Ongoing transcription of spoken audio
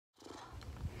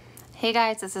Hey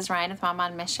guys, this is Ryan with Momma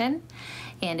on Mission,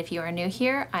 and if you are new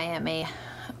here, I am a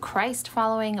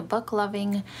Christ-following,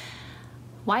 book-loving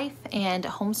wife and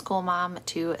homeschool mom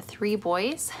to 3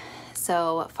 boys.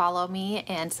 So follow me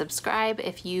and subscribe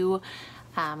if you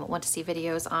want to see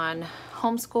videos on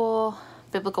homeschool,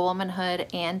 biblical womanhood,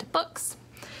 and books.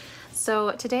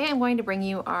 So today I'm going to bring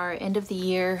you our end of the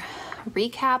year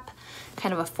recap,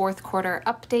 kind of a 4th quarter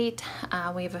update.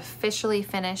 We've officially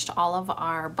finished all of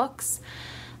our books.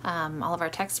 All of our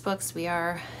textbooks. We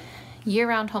are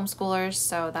year-round homeschoolers,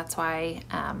 so that's why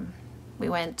we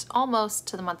went almost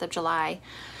to the month of July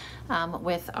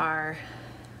with our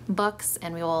books,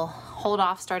 and we will hold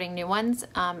off starting new ones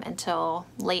until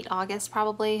late August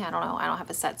probably. I don't know. I don't have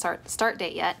a set start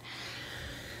date yet.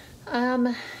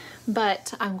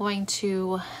 But I'm going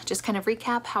to just kind of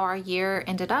recap how our year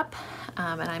ended up,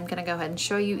 and I'm going to go ahead and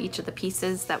show you each of the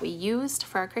pieces that we used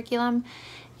for our curriculum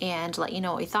and let you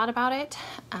know what we thought about it.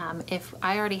 If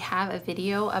I already have a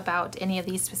video about any of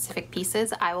these specific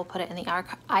pieces, I will put it in the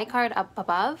iCard up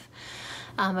above.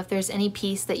 If there's any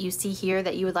piece that you see here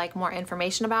that you would like more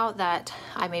information about that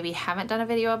I maybe haven't done a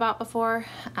video about before,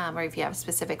 or if you have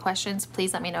specific questions,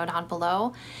 please let me know down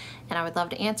below, and I would love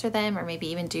to answer them, or maybe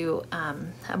even do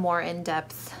a more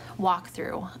in-depth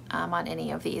walkthrough on any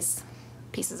of these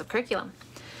pieces of curriculum.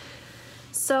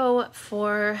 So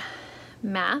for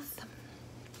math,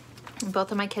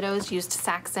 both of my kiddos used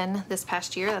Saxon this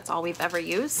past year. That's all we've ever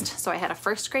used. So I had a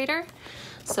 1st grader.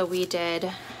 So we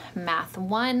did Math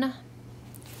 1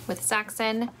 with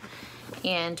Saxon,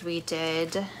 and we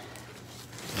did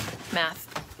Math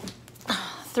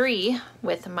 3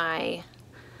 with my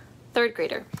 3rd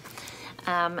grader.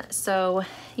 So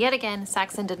yet again,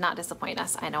 Saxon did not disappoint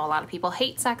us. I know a lot of people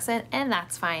hate Saxon, and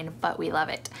that's fine, but we love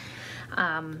it.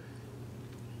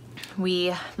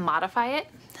 We modify it.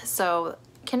 So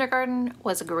kindergarten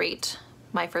was great.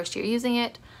 My 1st year using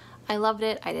it, I loved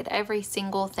it. I did every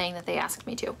single thing that they asked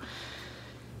me to.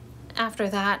 After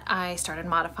that, I started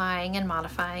modifying and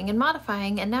modifying and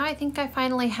modifying, and now I think I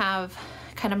finally have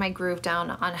kind of my groove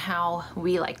down on how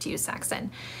we like to use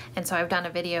Saxon. And so I've done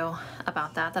a video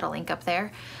about that that'll link up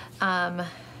there.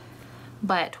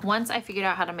 But once I figured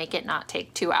out how to make it not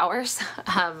take 2 hours,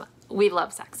 we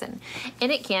love Saxon.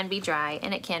 And it can be dry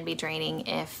and it can be draining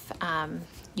if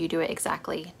you do it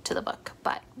exactly to the book,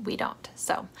 but we don't.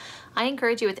 So I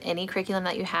encourage you with any curriculum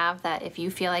that you have, that if you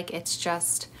feel like it's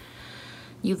just,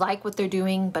 you like what they're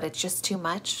doing, but it's just too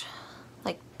much,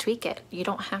 like tweak it. You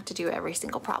don't have to do every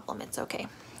single problem. It's okay.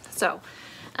 So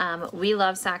we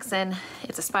love Saxon.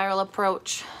 It's a spiral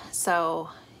approach. So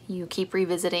you keep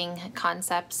revisiting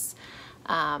concepts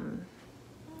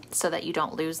so that you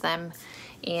don't lose them.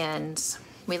 And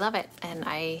we love it. And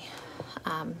I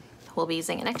will be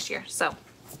using it next year. So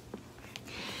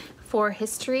for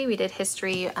history, we did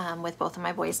history with both of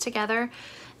my boys together.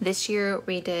 This year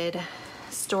we did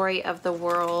Story of the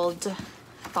World,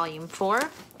 Volume 4.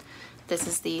 This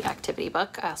is the activity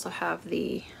book. I also have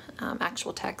the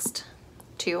actual text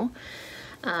too.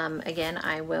 Again,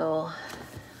 I will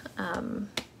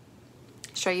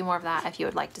show you more of that if you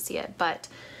would like to see it, but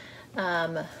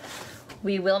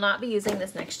we will not be using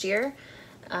this next year,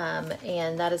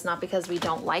 and that is not because we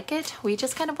don't like it. We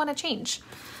just kind of want to change.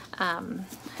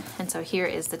 And so here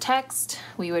is the text.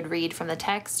 We would read from the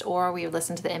text, or we would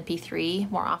listen to the MP3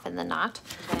 more often than not.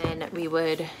 Then we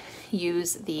would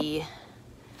use the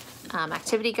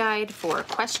activity guide for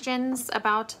questions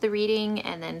about the reading,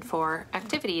 and then for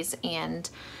activities and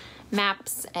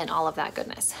maps and all of that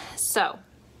goodness. So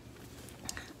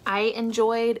I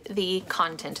enjoyed the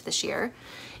content this year.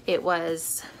 It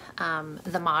was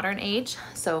the modern age,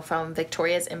 so from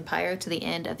Victoria's Empire to the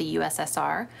end of the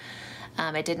USSR.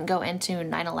 It didn't go into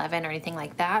 9/11 or anything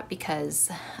like that,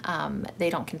 because they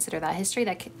don't consider that history.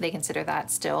 They consider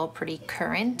that still pretty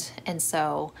current, and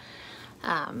so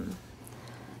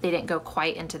they didn't go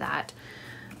quite into that.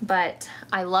 But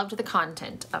I loved the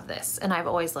content of this, and I've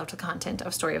always loved the content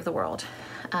of Story of the World.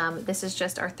 This is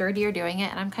just our 3rd year doing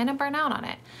it, and I'm kind of burnt out on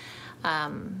it.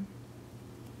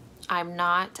 I'm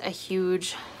not a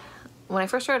huge... When I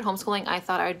first started homeschooling, I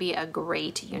thought I would be a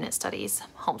great unit studies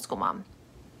homeschool mom.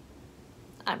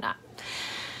 I'm not.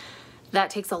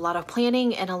 That takes a lot of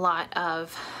planning and a lot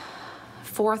of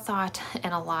forethought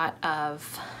and a lot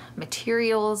of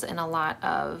materials and a lot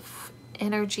of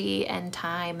energy and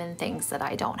time and things that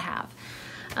I don't have.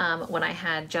 When I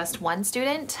had just 1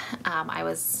 student, I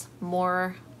was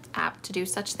more apt to do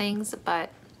such things, and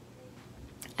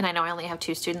I know I only have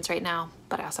 2 students right now,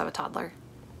 but I also have a toddler.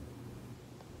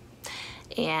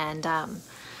 And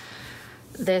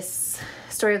this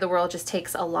Story of the World just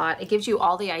takes a lot. It gives you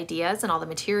all the ideas and all the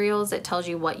materials. It tells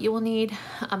you what you will need,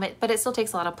 but it still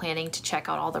takes a lot of planning to check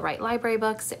out all the right library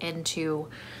books and to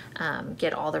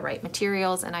get all the right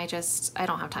materials. And I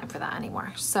don't have time for that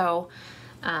anymore. So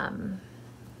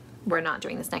we're not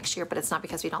doing this next year, but it's not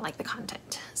because we don't like the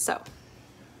content. So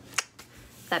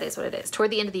that is what it is.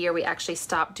 Toward the end of the year, we actually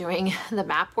stopped doing the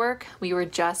map work. We were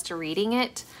just reading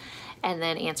it and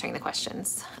then answering the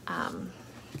questions.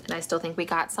 And I still think we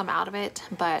got some out of it,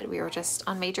 but we were just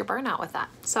on major burnout with that.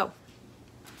 So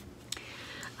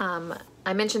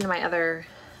I mentioned in my other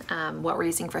what we're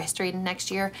using for history next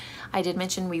year. I did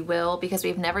mention we will, because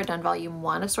we've never done volume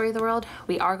 1 of Story of the World,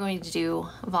 we are going to do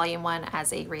volume 1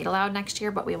 as a read aloud next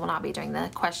year, but we will not be doing the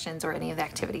questions or any of the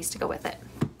activities to go with it.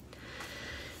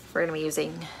 We're going to be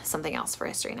using something else for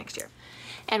history next year.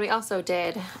 And we also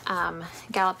did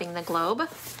Galloping the Globe.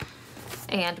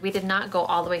 And we did not go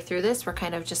all the way through this. We're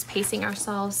kind of just pacing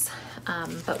ourselves,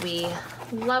 but we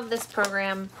love this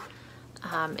program.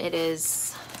 It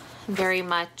is very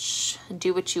much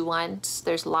do what you want.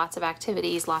 There's lots of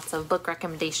activities, lots of book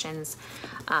recommendations,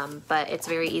 but it's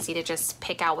very easy to just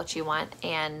pick out what you want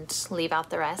and leave out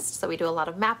the rest. So we do a lot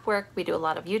of map work. We do a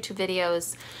lot of YouTube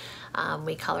videos.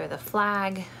 We color the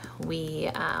flag.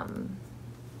 We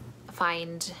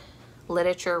find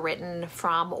literature written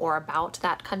from or about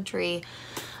that country.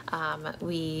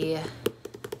 We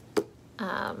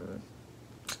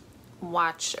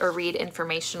watch or read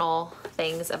informational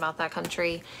things about that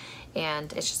country,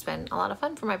 and it's just been a lot of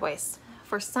fun for my boys.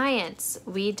 For science,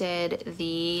 we did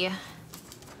the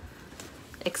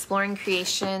Exploring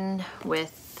Creation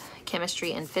with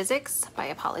Chemistry and Physics by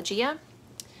Apologia.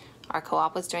 Our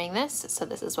co-op was doing this, so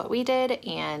this is what we did,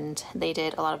 and they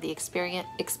did a lot of the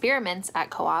experiments at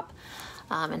co-op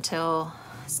until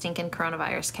stinking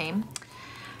coronavirus came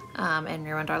and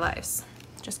ruined our lives.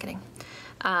 Just kidding.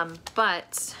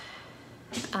 But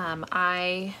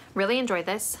I really enjoyed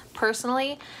this.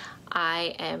 Personally,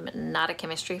 I am not a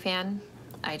chemistry fan.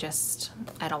 I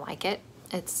don't like it.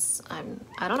 I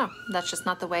don't know. That's just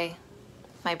not the way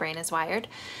my brain is wired.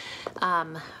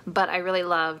 But I really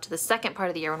loved the second part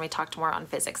of the year when we talked more on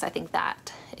physics. I think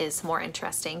that is more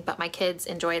interesting, but my kids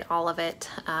enjoyed all of it.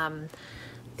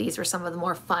 These were some of the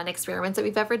more fun experiments that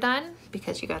we've ever done,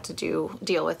 because you got to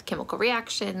deal with chemical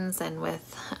reactions and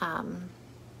with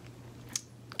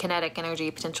kinetic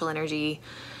energy, potential energy,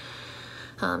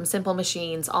 simple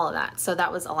machines, all of that. So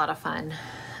that was a lot of fun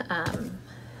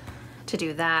to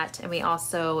do that. And we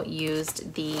also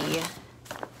used the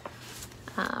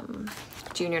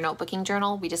junior notebooking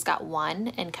journal. We just got one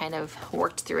and kind of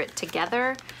worked through it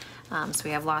together. So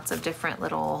we have lots of different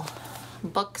little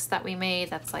books that we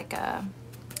made. That's like a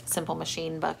simple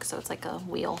machine book, so it's like a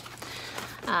wheel.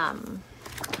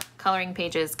 Coloring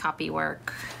pages, copy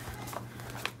work,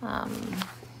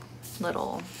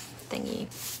 little thingy,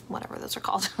 whatever those are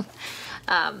called.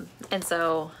 And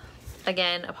so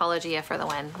again, Apologia for the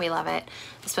win. We love it,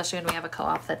 especially when we have a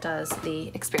co-op that does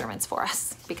the experiments for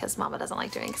us, because Mama doesn't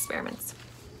like doing experiments.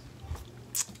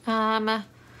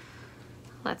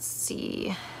 Let's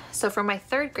see. So for my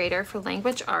third grader for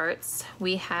language arts,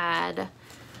 we had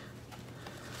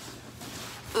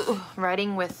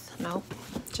writing with, nope,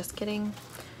 just kidding.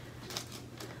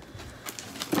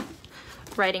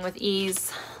 Writing with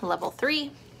Ease, level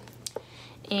 3.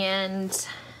 And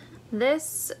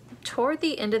this, toward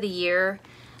the end of the year,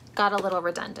 got a little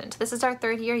redundant. This is our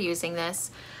third year using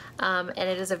this, and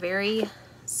it is a very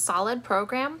solid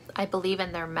program. I believe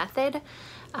in their method.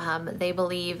 They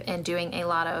believe in doing a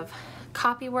lot of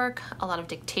copy work, a lot of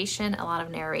dictation, a lot of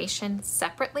narration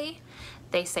separately.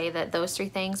 They say that those three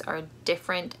things are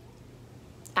different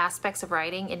aspects of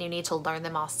writing and you need to learn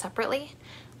them all separately,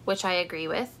 which I agree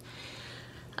with.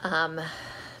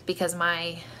 Because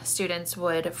my students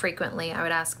would frequently, I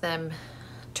would ask them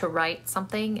to write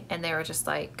something and they were just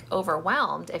like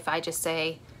overwhelmed if I just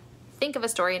say, think of a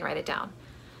story and write it down.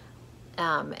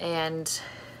 And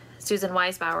Susan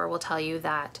Weisbauer will tell you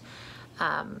that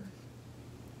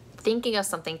thinking of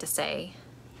something to say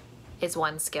is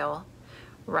one skill.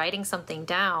 Writing something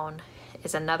down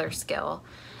is another skill.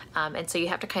 And so you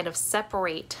have to kind of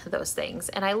separate those things.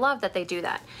 And I love that they do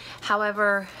that.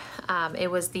 However, it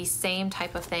was the same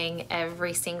type of thing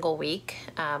every single week.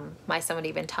 My son would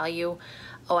even tell you,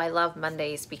 oh, I love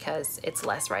Mondays because it's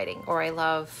less writing. Or I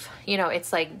love, you know,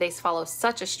 it's like they follow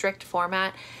such a strict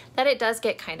format that it does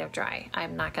get kind of dry.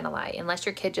 I'm not gonna lie. Unless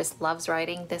your kid just loves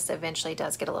writing, this eventually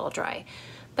does get a little dry.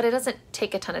 But it doesn't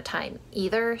take a ton of time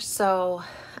either. So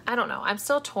I don't know. I'm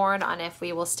still torn on if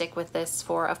we will stick with this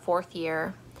for a 4th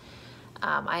year.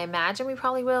 I imagine we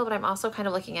probably will, but I'm also kind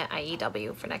of looking at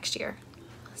IEW for next year.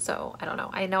 So I don't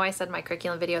know. I know I said in my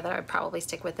curriculum video that I would probably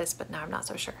stick with this, but now I'm not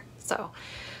so sure. So,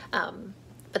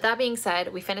 but that being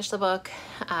said, we finished the book.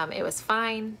 It was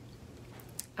fine.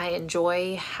 I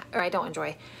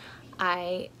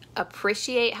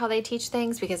appreciate how they teach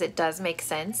things because it does make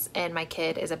sense, and my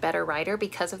kid is a better writer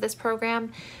because of this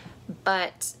program,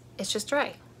 but it's just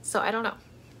dry. So I don't know.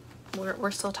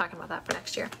 We're still talking about that for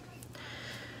next year.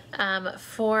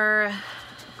 For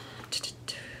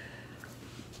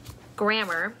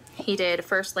grammar, he did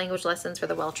First Language Lessons for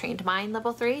the Well-Trained Mind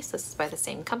Level 3. So this is by the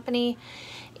same company.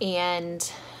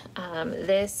 And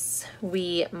this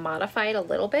we modified a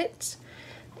little bit,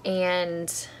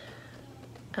 and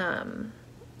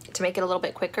to make it a little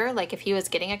bit quicker. Like if he was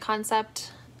getting a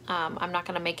concept, I'm not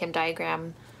going to make him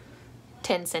diagram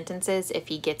 10 sentences if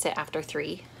he gets it after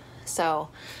 3. So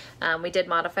we did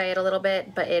modify it a little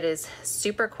bit, but it is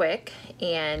super quick,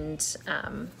 and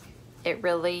it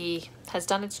really has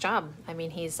done its job. I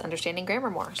mean, he's understanding grammar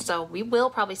more. So we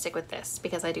will probably stick with this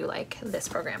because I do like this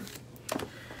program.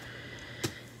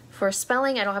 For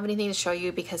spelling, I don't have anything to show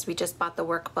you because we just bought the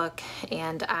workbook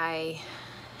and I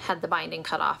had the binding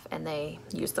cut off and they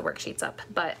used the worksheets up.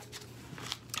 But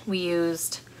we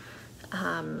used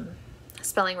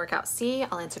Spelling Workout C.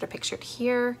 I'll insert a picture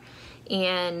here.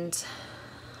 And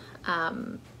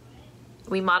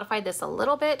we modified this a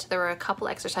little bit. There were a couple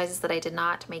exercises that I did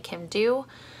not make him do,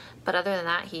 but other than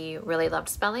that, he really loved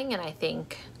spelling and I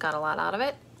think got a lot out of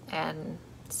it. And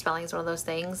spelling is one of those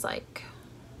things, like,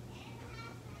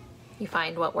 you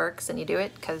find what works and you do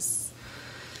it, because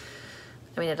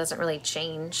I mean, it doesn't really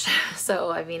change.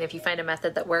 So I mean, if you find a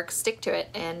method that works, stick to it.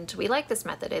 And we like this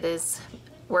method. It is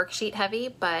worksheet heavy,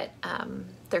 but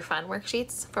they're fun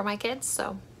worksheets for my kids,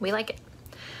 so we like it.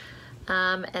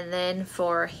 And then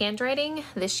for handwriting,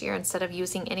 this year, instead of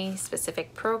using any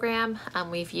specific program,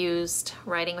 we've used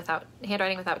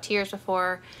Handwriting Without Tears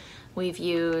before. We've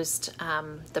used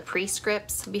the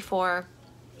pre-scripts before.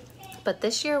 But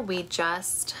this year we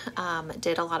just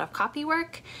did a lot of copy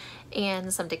work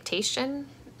and some dictation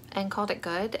and called it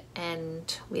good,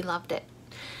 and we loved it.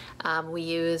 We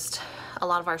used a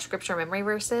lot of our scripture memory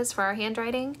verses for our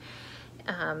handwriting.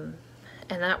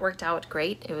 And that worked out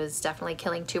great. It was definitely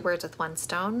killing 2 birds with 1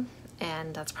 stone,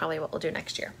 and that's probably what we'll do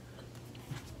next year.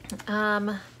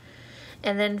 And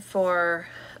then for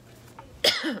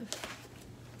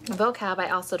vocab, I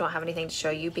also don't have anything to show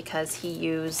you because he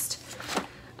used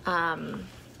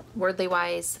Wordly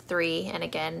Wise 3, and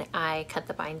again, I cut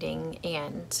the binding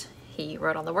and he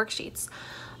wrote on the worksheets.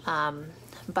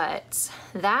 But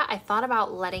that I thought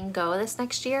about letting go this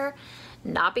next year,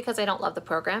 not because I don't love the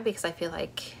program, because I feel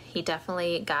like he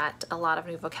definitely got a lot of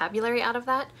new vocabulary out of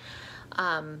that,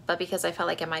 but because I felt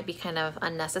like it might be kind of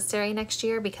unnecessary next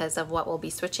year because of what we'll be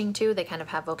switching to. They kind of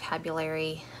have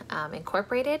vocabulary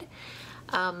incorporated.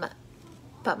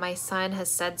 But my son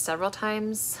has said several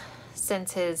times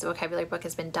since his vocabulary book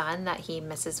has been done that he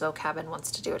misses vocab and wants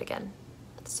to do it again.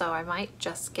 So I might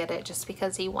just get it just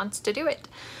because he wants to do it.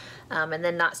 And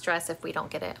then not stress if we don't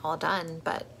get it all done,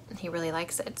 but he really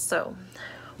likes it. So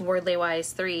Wordly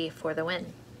Wise 3 for the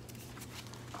win.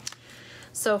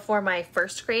 So for my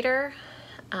first grader,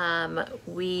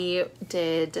 we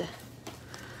did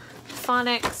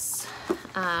phonics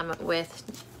with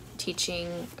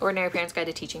Ordinary Parents Guide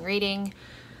to Teaching Reading.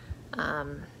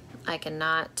 I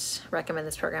cannot recommend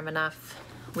this program enough.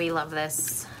 We love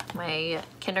this. My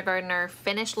kindergartner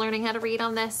finished learning how to read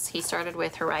on this. He started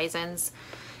with Horizons,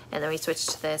 and then we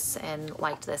switched to this and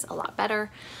liked this a lot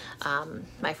better.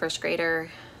 My first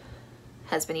grader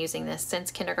has been using this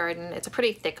since kindergarten. It's a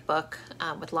pretty thick book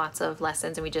with lots of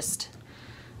lessons, and we just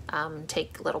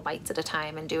take little bites at a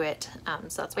time and do it.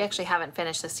 So we actually haven't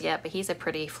finished this yet, but he's a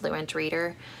pretty fluent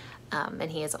reader,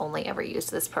 and he has only ever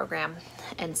used this program.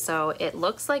 And so it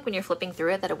looks like when you're flipping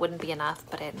through it that it wouldn't be enough,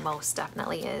 but it most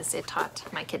definitely is. It taught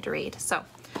my kid to read. So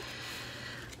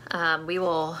we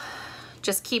will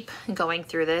just keep going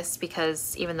through this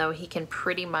because even though he can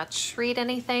pretty much read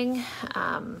anything,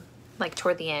 like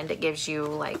toward the end, it gives you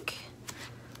like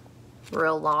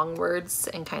real long words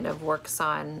and kind of works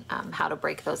on how to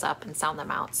break those up and sound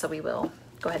them out. So we will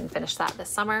go ahead and finish that this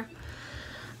summer.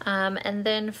 And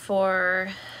then for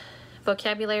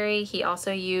vocabulary, he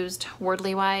also used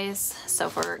Wordly Wise. So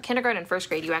for kindergarten and first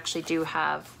grade, you actually do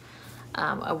have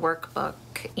a workbook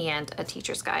and a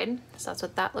teacher's guide. So that's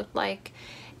what that looked like.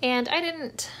 And I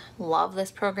didn't love this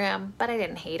program, but I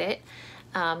didn't hate it.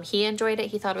 He enjoyed it.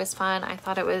 He thought it was fun. I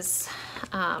thought it was,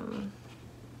 I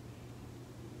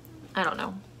don't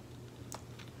know.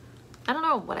 I don't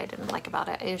know what I didn't like about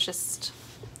it. It was just,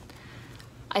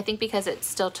 I think because it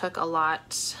still took a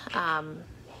lot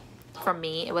from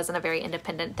me. It wasn't a very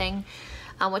independent thing.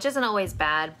 which isn't always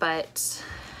bad, but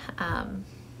I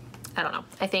don't know.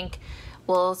 I think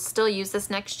we'll still use this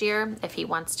next year if he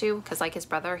wants to, because like his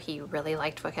brother, he really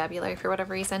liked vocabulary for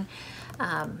whatever reason.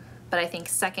 But I think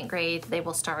 2nd grade, they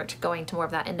will start going to more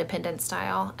of that independent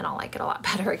style, and I'll like it a lot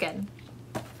better again.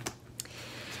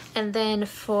 And then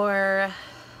for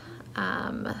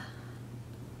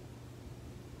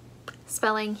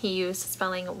spelling, he used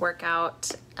spelling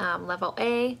workout level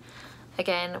A.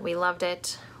 Again, we loved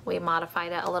it. We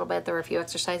modified it a little bit. There were a few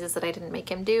exercises that I didn't make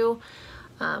him do.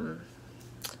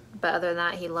 But other than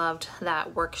that, he loved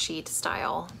that worksheet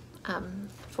style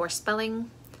for spelling.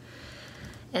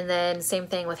 And then same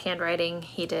thing with handwriting.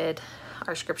 He did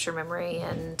our scripture memory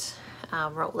and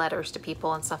wrote letters to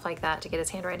people and stuff like that to get his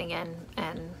handwriting in.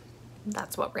 And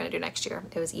that's what we're gonna do next year.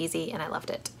 It was easy and I loved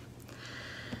it.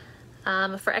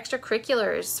 For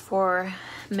extracurriculars, for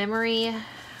memory,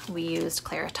 we used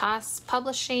Claritas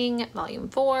Publishing, Volume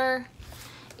 4,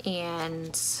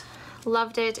 and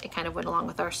loved it. It kind of went along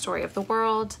with our story of the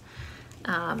world.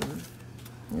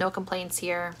 No complaints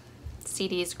here.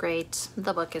 CD is great.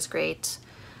 The book is great.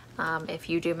 If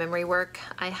you do memory work,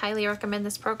 I highly recommend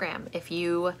this program. If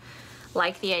you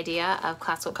like the idea of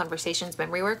classical conversations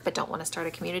memory work but don't want to start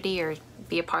a community or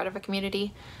be a part of a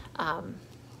community,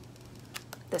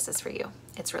 this is for you.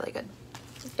 It's really good.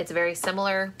 It's very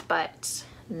similar but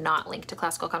not linked to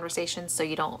classical conversations, so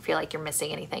you don't feel like you're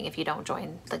missing anything if you don't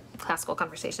join the classical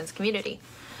conversations community.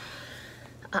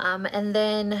 And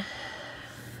then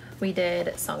we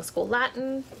did Song School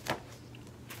Latin.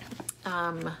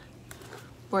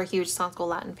 We're huge Song School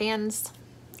Latin fans,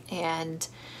 and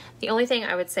the only thing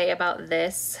I would say about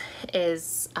this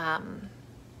is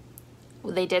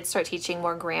they did start teaching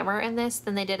more grammar in this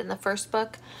than they did in the first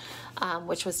book,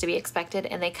 which was to be expected,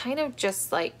 and they kind of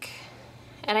just like,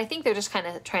 and I think they're just kind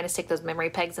of trying to stick those memory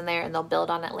pegs in there and they'll build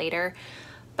on it later,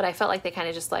 but I felt like they kind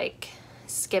of just like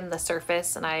skimmed the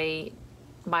surface, and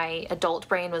my adult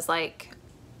brain was like,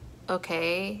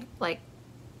 okay, like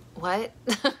what?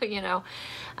 You know,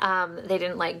 they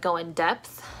didn't like go in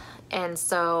depth, and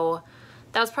so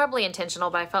that was probably intentional,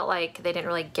 but I felt like they didn't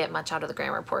really get much out of the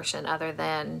grammar portion other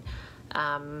than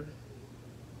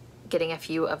getting a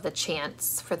few of the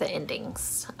chants for the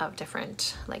endings of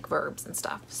different like verbs and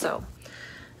stuff. So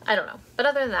I don't know, but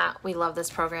other than that, we love this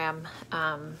program,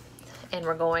 and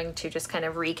we're going to just kind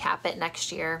of recap it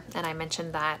next year, and I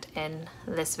mentioned that in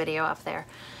this video up there.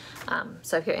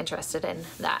 So if you're interested in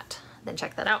that, then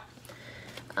check that out.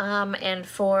 And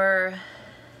for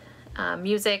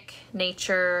music,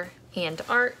 nature, and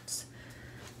art,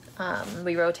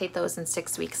 we rotate those in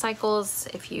 6-week cycles.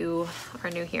 If you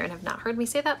are new here and have not heard me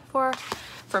say that before,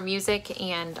 for music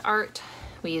and art,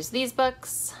 we use these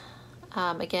books.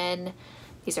 Again,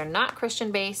 these are not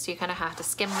Christian based, so you kind of have to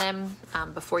skim them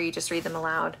before you just read them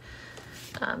aloud.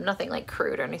 Nothing like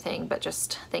crude or anything, but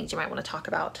just things you might want to talk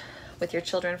about with your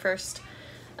children first.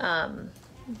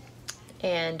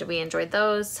 And we enjoyed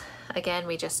those. Again,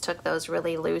 we just took those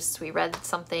really loose. We read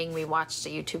something, we watched a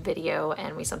YouTube video,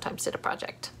 and we sometimes did a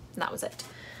project. And that was it.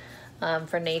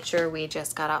 For nature, we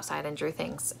just got outside and drew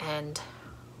things, and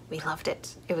we loved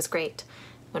it. It was great.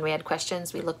 When we had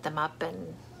questions, we looked them up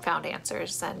and found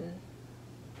answers, and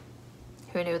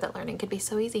who knew that learning could be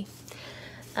so easy?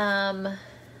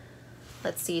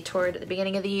 Let's see, toward the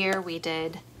beginning of the year, we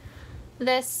did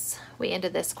this. We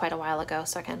ended this quite a while ago,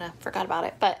 so I kind of forgot about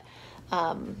it, but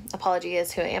apology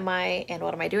is who am I and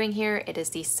what am I doing here? It is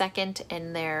the second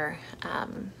in their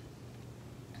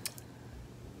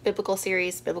biblical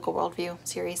series, biblical worldview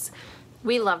series.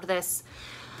 We loved this.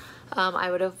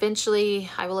 I will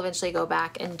eventually go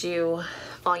back and do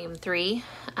volume 3.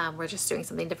 We're just doing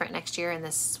something different next year, and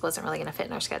this wasn't really going to fit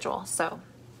in our schedule. So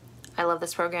I love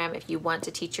this program. If you want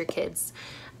to teach your kids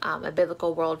a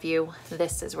biblical worldview,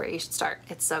 this is where you should start.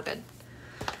 It's so good.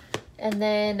 And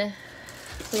then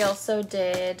we also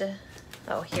did,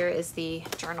 oh, here is the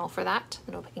journal for that,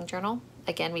 the note picking journal.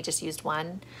 Again, we just used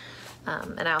one.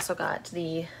 And I also got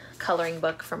the coloring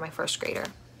book for my first grader.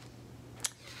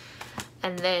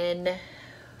 And then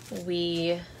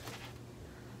we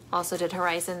also did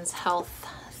Horizons Health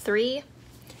 3.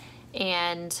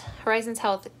 And Horizons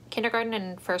Health kindergarten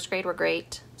and first grade were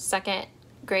great. Second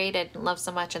grade I didn't love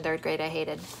so much, and third grade I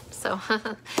hated. So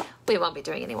we won't be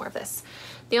doing any more of this.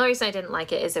 The only reason I didn't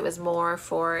like it is it was more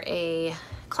for a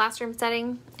classroom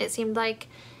setting, it seemed like,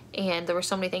 and there were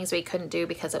so many things we couldn't do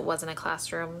because it wasn't a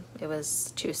classroom. It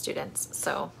was 2 students,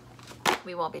 so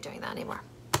we won't be doing that anymore.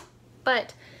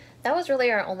 But that was really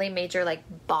our only major like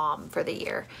bomb for the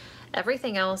year.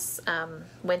 Everything else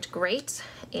went great,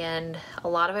 and a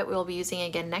lot of it we'll be using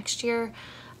again next year.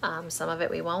 Some of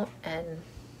it we won't, and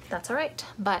that's all right.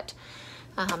 But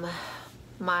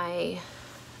My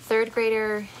third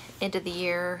grader ended the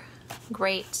year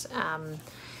great.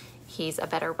 He's a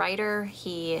better writer.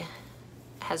 He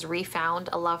has refound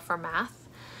a love for math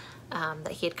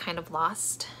that he had kind of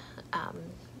lost.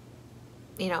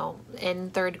 You know, in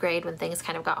third grade, when things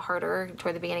kind of got harder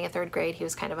toward the beginning of third grade, he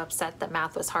was kind of upset that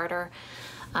math was harder.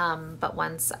 But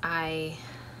once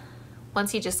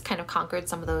he just kind of conquered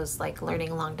some of those, like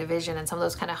learning long division and some of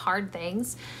those kind of hard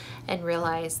things, and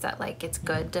realized that like it's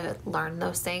good to learn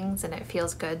those things and it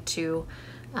feels good to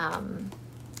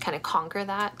kind of conquer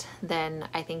that, then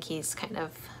I think he's kind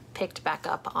of picked back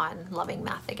up on loving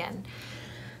math again,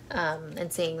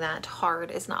 and seeing that hard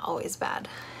is not always bad.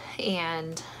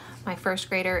 And my first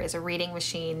grader is a reading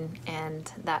machine,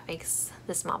 and that makes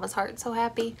this mama's heart so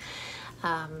happy.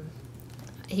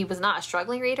 He was not a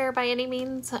struggling reader by any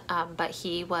means, but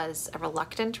he was a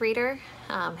reluctant reader.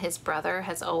 His brother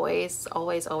has always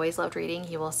loved reading.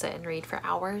 He will sit and read for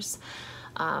hours.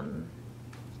 And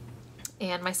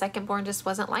my second born just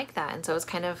wasn't like that. And so it was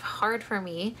kind of hard for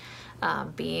me,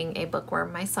 being a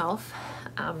bookworm myself,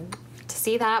 to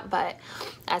see that. But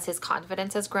as his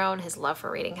confidence has grown, his love for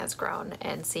reading has grown,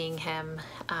 and seeing him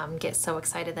get so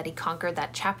excited that he conquered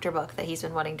that chapter book that he's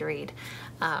been wanting to read,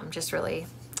 just really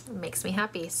makes me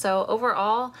happy. So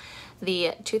overall,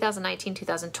 the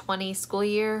 2019-2020 school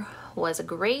year was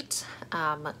great.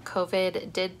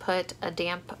 COVID did put a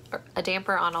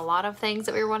damper on a lot of things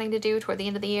that we were wanting to do toward the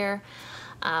end of the year.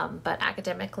 But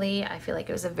academically, I feel like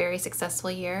it was a very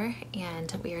successful year,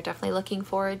 and we are definitely looking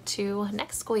forward to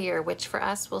next school year, which for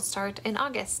us will start in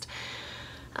August.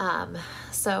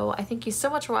 So I thank you so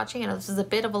much for watching. I know this is a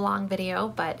bit of a long video,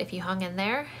 but if you hung in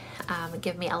there,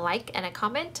 give me a like and a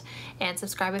comment, and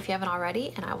subscribe if you haven't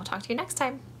already, and I will talk to you next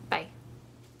time.